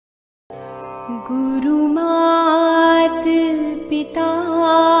गुरु मात पिता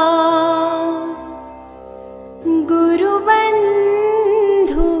गुरु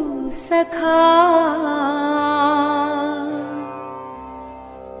बंधु सखा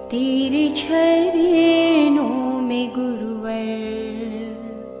तेरे चरणों में गुरुवर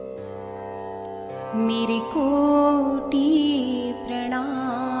मेरे कोटि प्रणाम।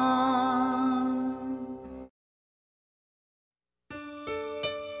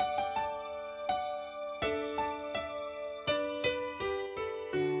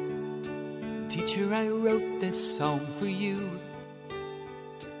 Teacher, I wrote this song for you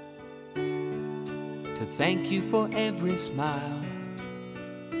to thank you for every smile.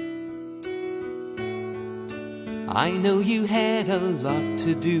 I know you had a lot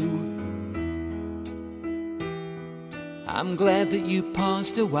to do. I'm glad that you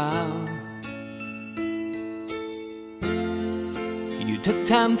paused a while. You took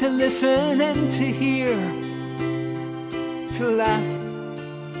time to listen and to hear, to laugh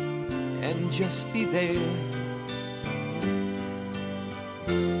and just be there.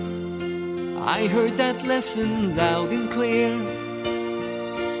 I heard that lesson loud and clear.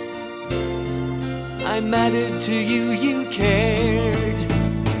 I mattered to you, you cared.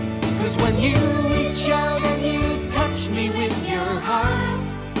 'Cause when you reach out and you touch me with your heart,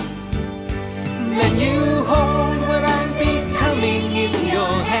 then you hold what I'm becoming in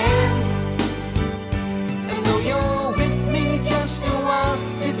your hands. And though you're with me just a while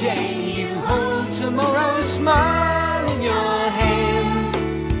today, you hold tomorrow's smile in your hands.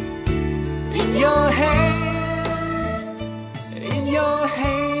 In your hands. In your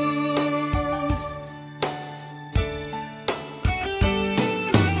hands.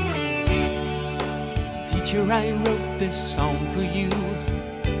 Teacher, I wrote this song for you.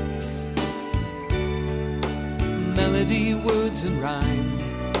 Melody, words and rhyme,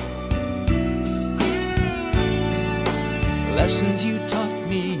 lessons you taught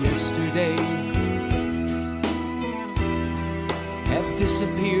me yesterday have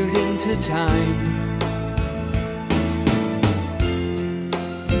disappeared into time.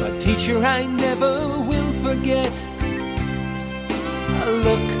 But teacher, I never will forget a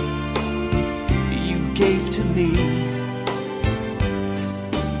look you gave to me.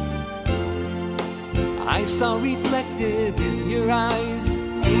 I saw reflected in your eyes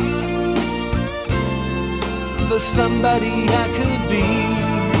the somebody I could be.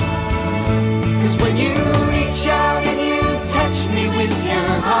 'Cause when you reach out and you touch me with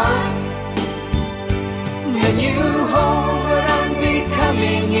your heart, then you hold what I'm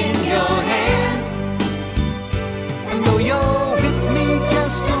becoming in your hands. And though you're with me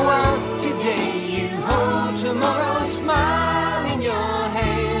just a while today, you hold tomorrow's smile in your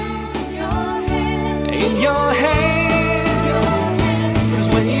hands. In your hands. 'Cause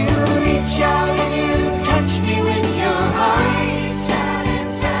when you reach out and you touch me with your heart,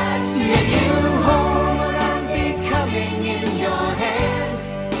 then you hold what I'm becoming in your hands.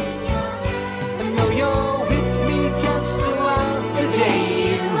 And though you're with me just a while today,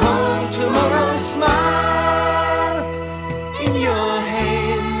 you hold tomorrow's smile in your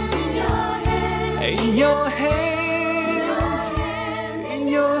hands. In your hands. In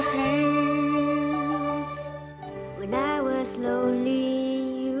your hands. When I was lonely,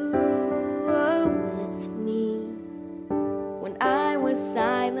 you were with me. When I was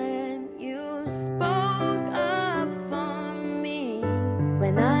silent, you spoke up for me.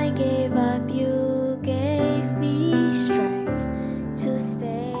 When I gave up, you gave me strength to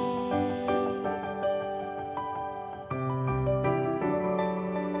stay.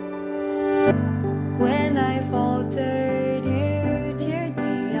 When I fall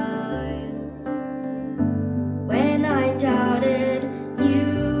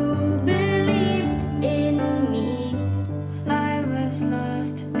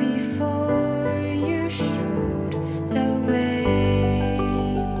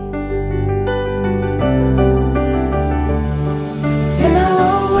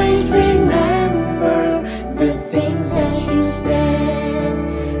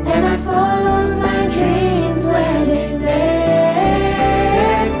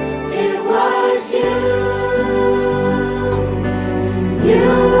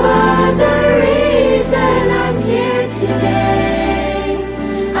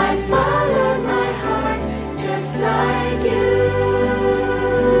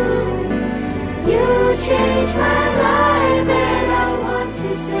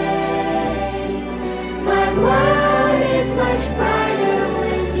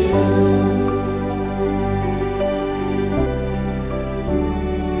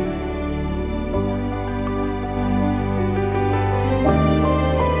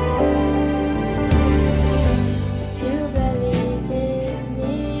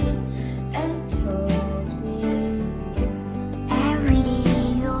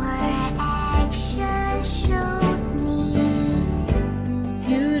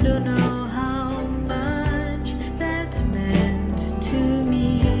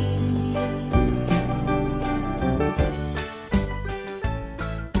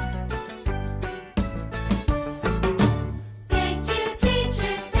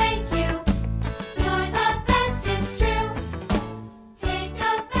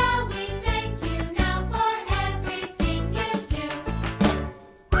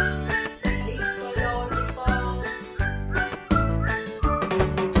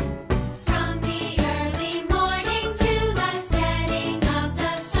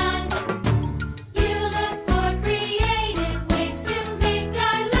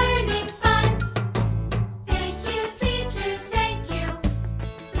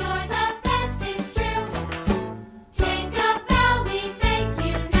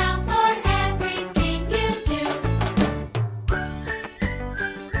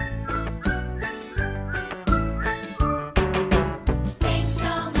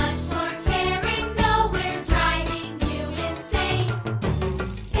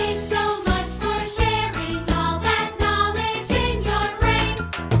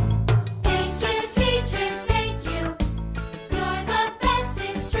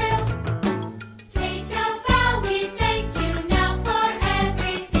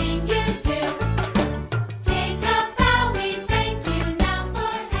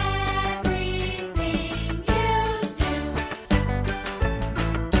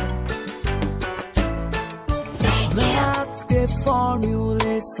उसके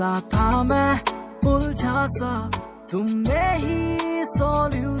फॉर्मूले सा था मैं उलझा सा, तुमने ही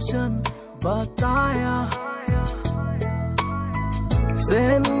solution बताया।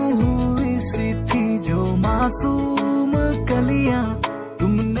 Say no हुई सी थी जो मासूम कलियां,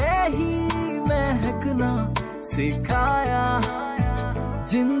 तुमने ही महकना सिखाया।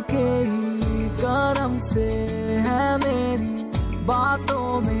 जिनके ही करम से है मेरी बातों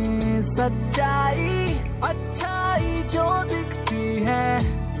में सच्चाई, अच्छाई जो दिखती है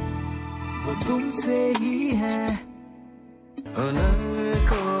वो तुमसे ही है। हुनर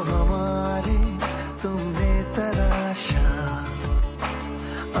को हमारे तुमने तराशा,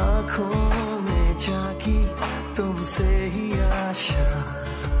 आँखों में झांकी तुमसे ही आशा।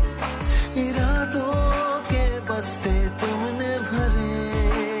 इरादों के बस्ते तुमने भरे,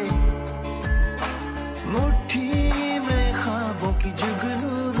 मुट्ठी में ख्वाबों की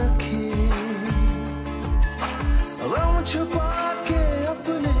जुगनू रखी। गम छुपा के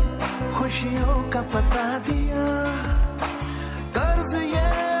अपने खुशियों का पता दिया। कर्ज ये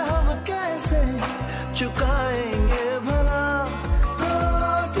हम कैसे चुकाएंगे भला। ओ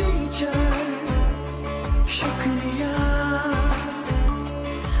टीचर शुक्रिया,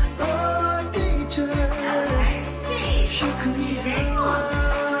 ओ टीचर शुक्रिया।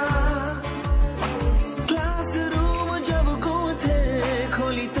 क्लासरूम जब गुम थे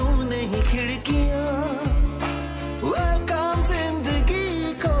खोली तुमने ही खिड़कियां। वो काम जिंदगी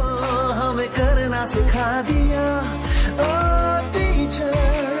को हमें करना सिखा दिया। ओ टीचर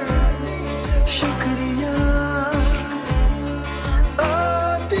शुक्रिया, ओ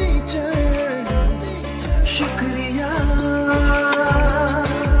टीचर शुक्रिया।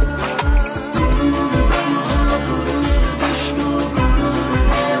 विष्णु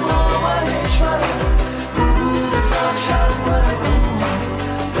गुरुर्देवो महेश्वर, गुरु साक्षात् परब्रह्म,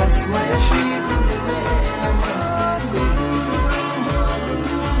 तस्मै श्री गुरुवे नमः।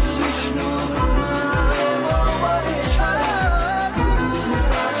 विष्णु गुरुर्देवो महेश्वर, गुरु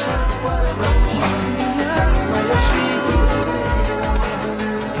साक्षात् परब्रह्म, तस्मै श्री गुरुवे नमः।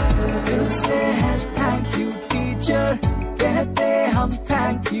 दिल से है थैंक यू टीचर कहते